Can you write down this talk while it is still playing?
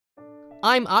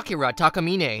I'm Akira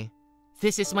Takamine.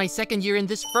 This is my second year in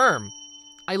this firm.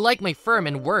 I like my firm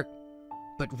and work.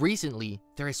 But recently,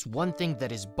 there is one thing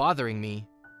that is bothering me.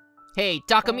 Hey,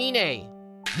 Takamine!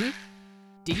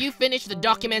 Did you finish the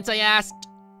documents I asked?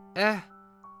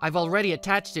 I've already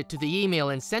attached it to the email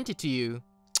and sent it to you.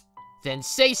 Then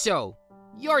say so!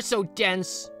 You're so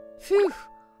dense! Phew,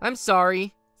 I'm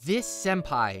sorry. This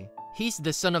senpai, he's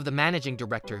the son of the managing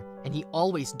director, and he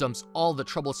always dumps all the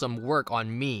troublesome work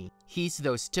on me. He's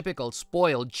those typical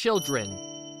spoiled children.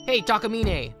 Hey,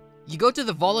 Takamine! You go to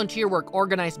the volunteer work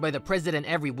organized by the president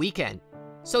every weekend.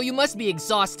 So you must be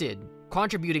exhausted.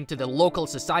 Contributing to the local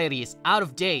society is out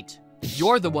of date.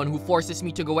 You're the one who forces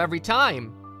me to go every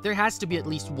time. There has to be at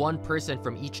least one person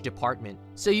from each department,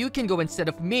 so you can go instead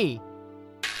of me.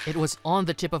 It was on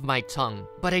the tip of my tongue,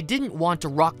 but I didn't want to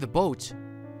rock the boat.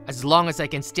 As long as I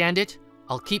can stand it,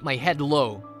 I'll keep my head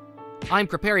low. I'm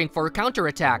preparing for a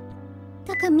counterattack.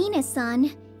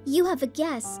 Takamine-san, you have a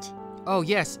guest. Oh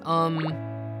yes,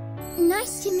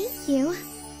 Nice to meet you.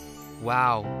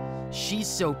 Wow, she's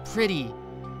so pretty.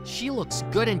 She looks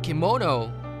good in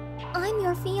kimono. I'm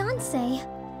your fiancé,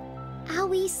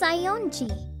 Aoi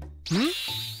Sayonji.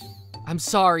 I'm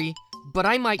sorry, but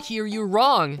I might hear you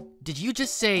wrong. Did you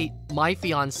just say, my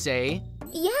fiancé?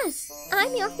 Yes,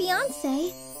 I'm your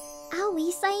fiancé,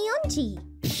 Aoi Sayonji.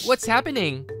 What's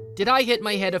happening? Did I hit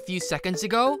my head a few seconds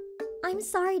ago? I'm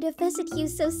sorry to visit you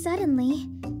so suddenly.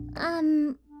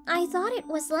 I thought it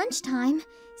was lunchtime,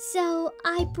 so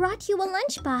I brought you a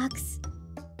lunchbox.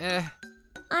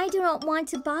 I do not want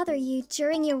to bother you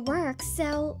during your work,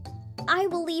 so I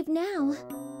will leave now.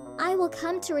 I will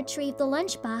come to retrieve the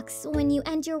lunchbox when you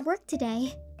end your work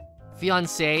today.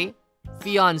 Fiancé?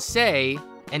 Fiancé?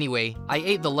 Anyway, I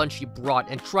ate the lunch you brought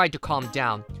and tried to calm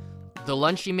down. The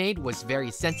lunch she made was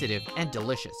very sensitive and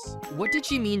delicious. What did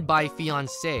she mean by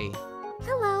fiancé?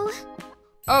 Hello.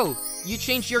 Oh, you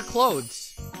changed your clothes.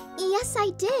 Yes, I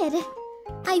did.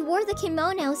 I wore the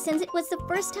kimono since it was the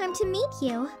first time to meet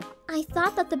you. I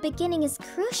thought that the beginning is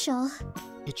crucial.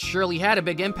 It surely had a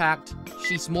big impact.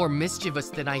 She's more mischievous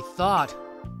than I thought.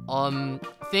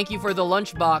 Thank you for the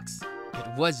lunchbox.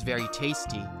 It was very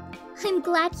tasty. I'm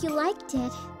glad you liked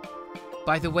it.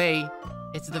 By the way,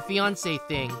 it's the fiancé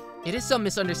thing. It is some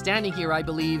misunderstanding here, I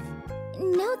believe.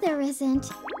 No, there isn't.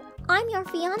 I'm your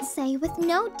fiancé with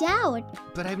no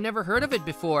doubt. But I've never heard of it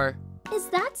before. Is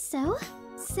that so?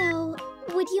 So,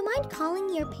 would you mind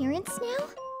calling your parents now?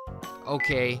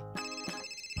 Okay.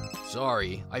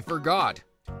 Sorry, I forgot.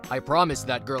 I promised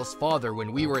that girl's father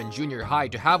when we were in junior high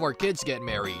to have our kids get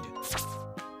married.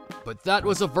 But that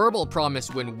was a verbal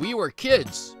promise when we were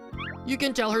kids. You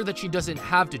can tell her that she doesn't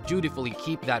have to dutifully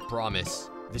keep that promise.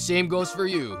 The same goes for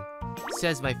you,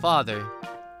 says my father.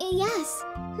 Yes,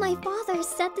 my father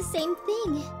said the same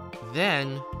thing.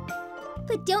 Then...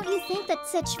 But don't you think that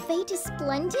such fate is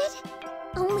splendid?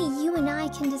 Only you and I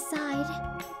can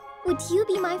decide. Would you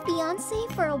be my fiancé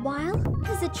for a while,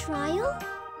 as a trial?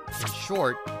 In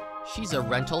short, she's a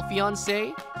rental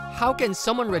fiancé? How can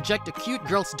someone reject a cute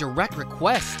girl's direct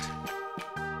request?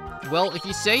 Well, if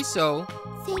you say so.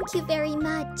 Thank you very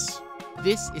much.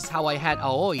 This is how I had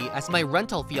Aoi as my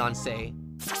rental fiancé.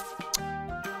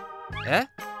 Eh?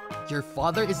 Your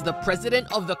father is the president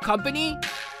of the company?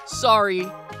 Sorry,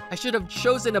 I should have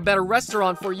chosen a better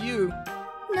restaurant for you.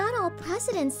 Not all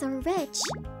presidents are rich.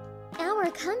 Our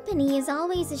company is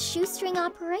always a shoestring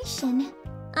operation.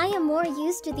 I am more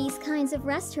used to these kinds of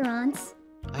restaurants.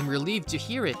 I'm relieved to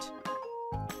hear it.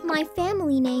 My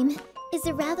family name is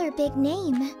a rather big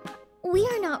name. We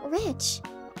are not rich,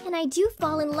 and I do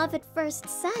fall in love at first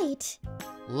sight.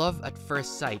 Love at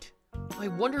first sight. I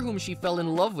wonder whom she fell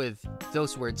in love with.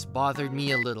 Those words bothered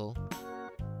me a little.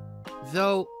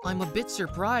 Though, I'm a bit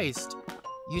surprised.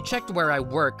 You checked where I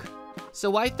work,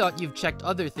 so I thought you've checked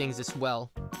other things as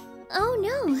well. Oh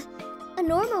no, a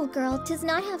normal girl does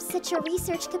not have such a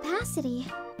research capacity.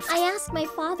 I asked my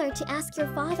father to ask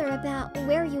your father about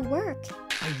where you work.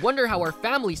 I wonder how our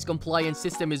family's compliance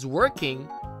system is working.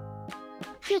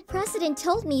 Your president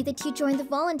told me that you join the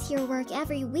volunteer work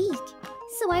every week,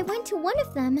 so I went to one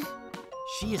of them.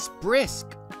 She is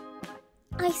brisk.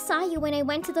 I saw you when I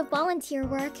went to the volunteer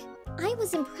work. I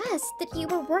was impressed that you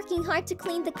were working hard to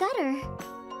clean the gutter.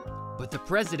 But the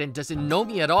president doesn't know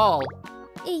me at all.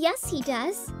 Yes, he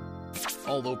does.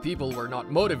 Although people were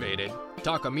not motivated,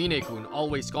 Takamine-kun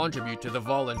always contribute to the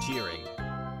volunteering.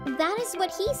 That is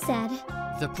what he said.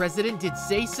 The president did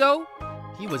say so?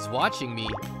 He was watching me.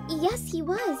 Yes, he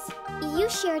was. You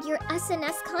shared your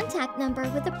SNS contact number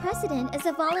with the president as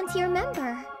a volunteer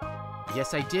member.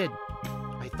 Yes, I did.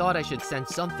 I thought I should send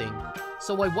something,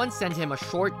 so I once sent him a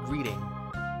short greeting.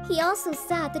 He also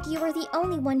said that you were the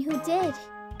only one who did.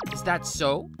 Is that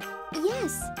so?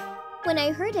 Yes. When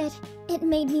I heard it, it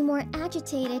made me more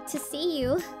agitated to see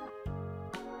you.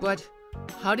 But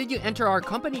how did you enter our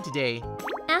company today?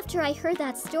 After I heard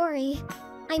that story,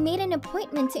 I made an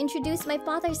appointment to introduce my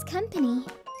father's company,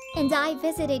 and I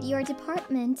visited your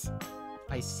department.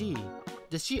 I see.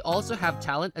 Does she also have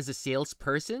talent as a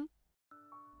salesperson?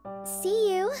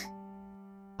 See you.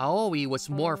 Aoi was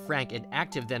more frank and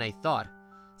active than I thought.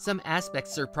 Some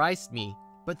aspects surprised me,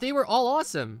 but they were all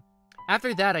awesome.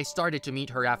 After that, I started to meet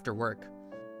her after work.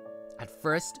 At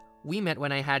first, we met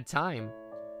when I had time,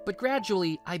 but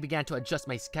gradually, I began to adjust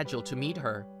my schedule to meet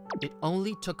her. It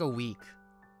only took a week.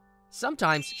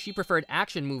 Sometimes, she preferred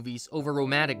action movies over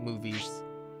romantic movies.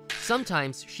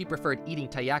 Sometimes, she preferred eating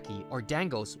taiyaki or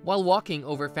dangos while walking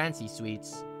over fancy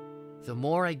sweets. The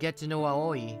more I get to know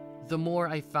Aoi, the more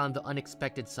I found the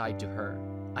unexpected side to her.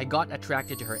 I got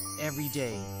attracted to her every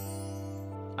day.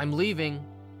 I'm leaving.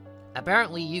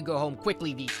 Apparently, you go home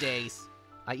quickly these days.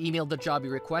 I emailed the job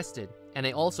you requested, and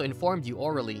I also informed you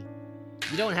orally.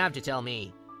 You don't have to tell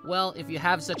me. Well, if you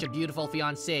have such a beautiful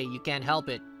fiancée, you can't help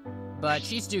it. But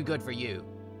she's too good for you.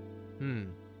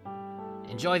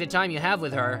 Enjoy the time you have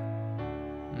with her.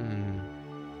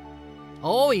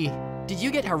 Oi, did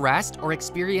you get harassed or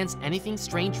experience anything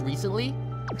strange recently?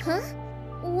 Huh?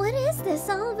 What is this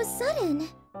all of a sudden?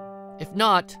 If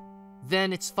not,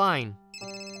 then it's fine.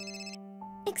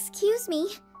 Excuse me.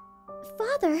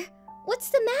 Father, what's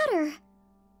the matter?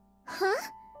 Huh?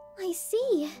 I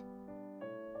see.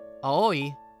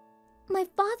 Aoi. My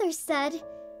father said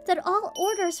that all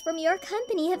orders from your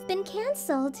company have been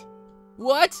cancelled.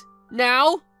 What?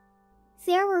 Now?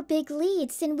 There were big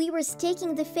leads and we were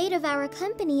staking the fate of our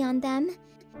company on them.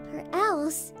 Or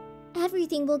else,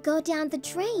 everything will go down the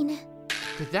drain.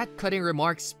 Could that cutting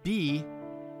remarks be?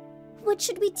 What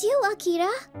should we do, Akira?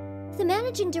 The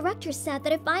managing director said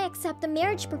that if I accept the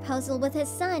marriage proposal with his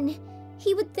son,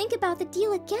 he would think about the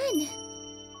deal again.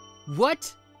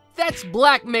 What? That's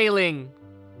blackmailing!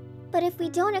 But if we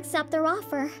don't accept their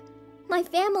offer, my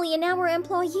family and our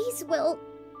employees will...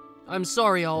 I'm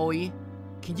sorry, Aoi.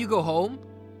 Can you go home?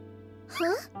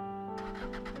 Huh?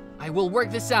 I will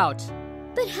work this out.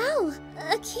 But how?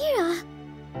 Akira!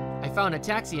 I found a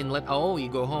taxi and let Aoi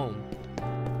go home.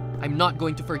 I'm not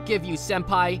going to forgive you,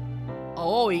 senpai.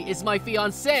 Aoi is my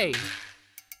fiancée.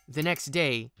 The next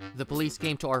day, the police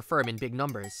came to our firm in big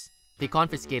numbers. They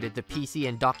confiscated the PC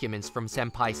and documents from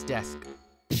senpai's desk.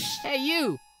 Hey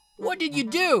you! What did you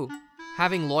do?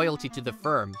 Having loyalty to the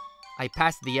firm, I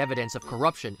passed the evidence of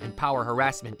corruption and power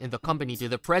harassment in the company to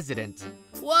the president.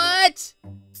 What?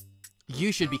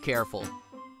 You should be careful.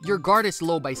 Your guard is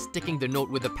low by sticking the note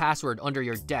with the password under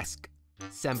your desk,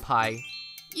 senpai.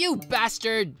 You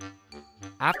bastard!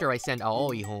 After I sent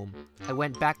Aoi home, I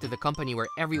went back to the company where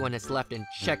everyone has left and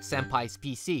checked senpai's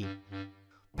PC.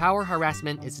 Power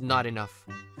harassment is not enough.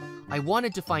 I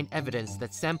wanted to find evidence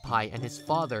that senpai and his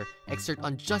father exert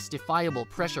unjustifiable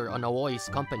pressure on Aoi's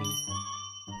company.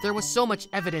 There was so much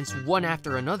evidence one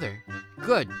after another.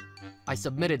 Good. I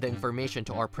submitted the information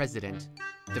to our president.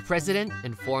 The president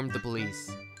informed the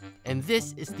police. And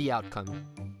this is the outcome.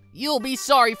 You'll be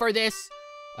sorry for this!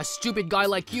 A stupid guy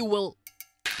like you will...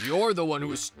 You're the one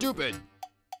who is stupid!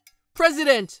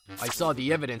 President! I saw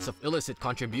the evidence of illicit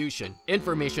contribution,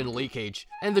 information leakage,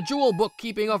 and the jewel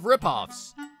bookkeeping of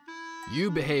ripoffs. You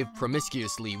behaved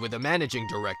promiscuously with the managing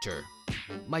director.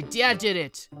 My dad did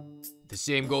it! The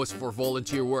same goes for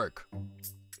volunteer work.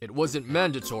 It wasn't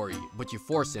mandatory, but you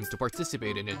forced him to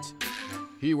participate in it.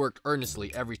 He worked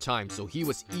earnestly every time, so he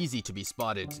was easy to be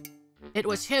spotted. It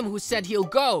was him who said he'll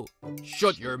go!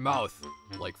 Shut your mouth!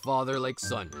 Like father, like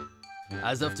son.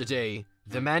 As of today,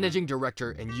 the managing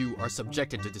director and you are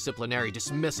subjected to disciplinary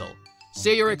dismissal.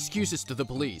 Say your excuses to the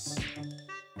police.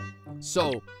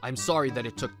 So, I'm sorry that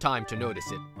it took time to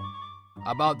notice it.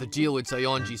 About the deal with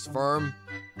Sayonji's firm,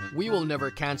 we will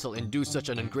never cancel and do such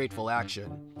an ungrateful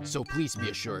action, so please be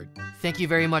assured. Thank you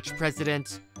very much,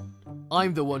 President.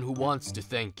 I'm the one who wants to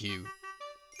thank you.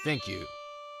 Thank you.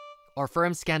 Our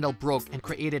firm scandal broke and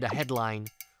created a headline.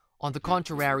 On the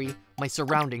contrary, my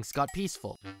surroundings got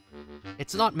peaceful.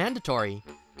 It's not mandatory.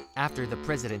 After the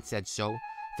president said so,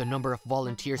 the number of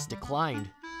volunteers declined.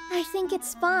 I think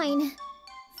it's fine.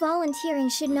 Volunteering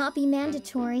should not be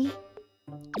mandatory.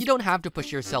 You don't have to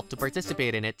push yourself to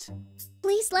participate in it.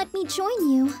 Please let me join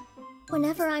you.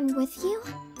 Whenever I'm with you,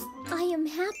 I am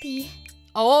happy.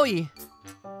 Aoi!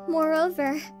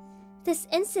 Moreover, this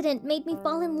incident made me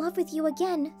fall in love with you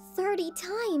again 30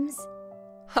 times.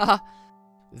 Haha.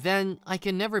 Then I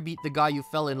can never beat the guy you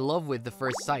fell in love with the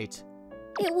first sight.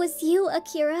 It was you,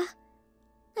 Akira.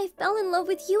 I fell in love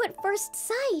with you at first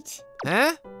sight.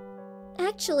 Huh?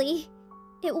 Actually,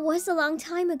 it was a long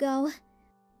time ago.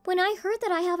 When I heard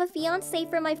that I have a fiancé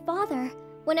for my father,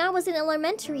 when I was in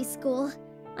elementary school,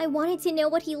 I wanted to know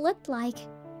what he looked like.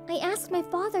 I asked my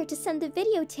father to send the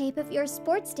videotape of your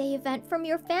sports day event from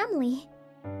your family.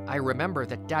 I remember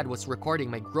that Dad was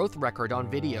recording my growth record on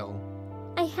video.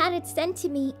 I had it sent to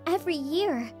me every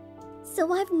year,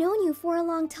 so I've known you for a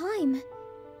long time.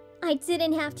 I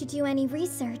didn't have to do any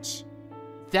research.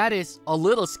 That is a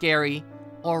little scary,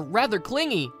 or rather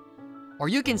clingy. Or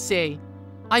you can say,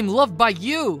 I'm loved by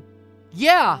you.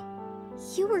 Yeah!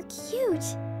 You were cute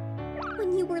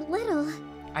when you were little.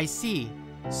 I see.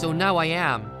 So now I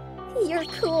am. You're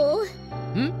cool.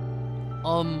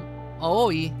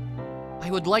 Aoi, I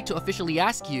would like to officially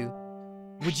ask you,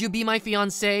 would you be my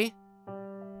fiancé?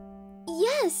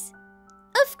 Yes,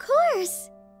 of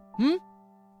course.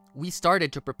 We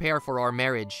started to prepare for our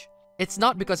marriage. It's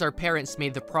not because our parents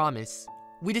made the promise.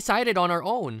 We decided on our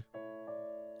own.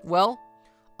 Well,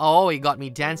 Aoi got me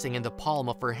dancing in the palm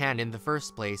of her hand in the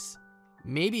first place.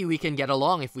 Maybe we can get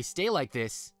along if we stay like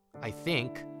this, I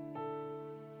think.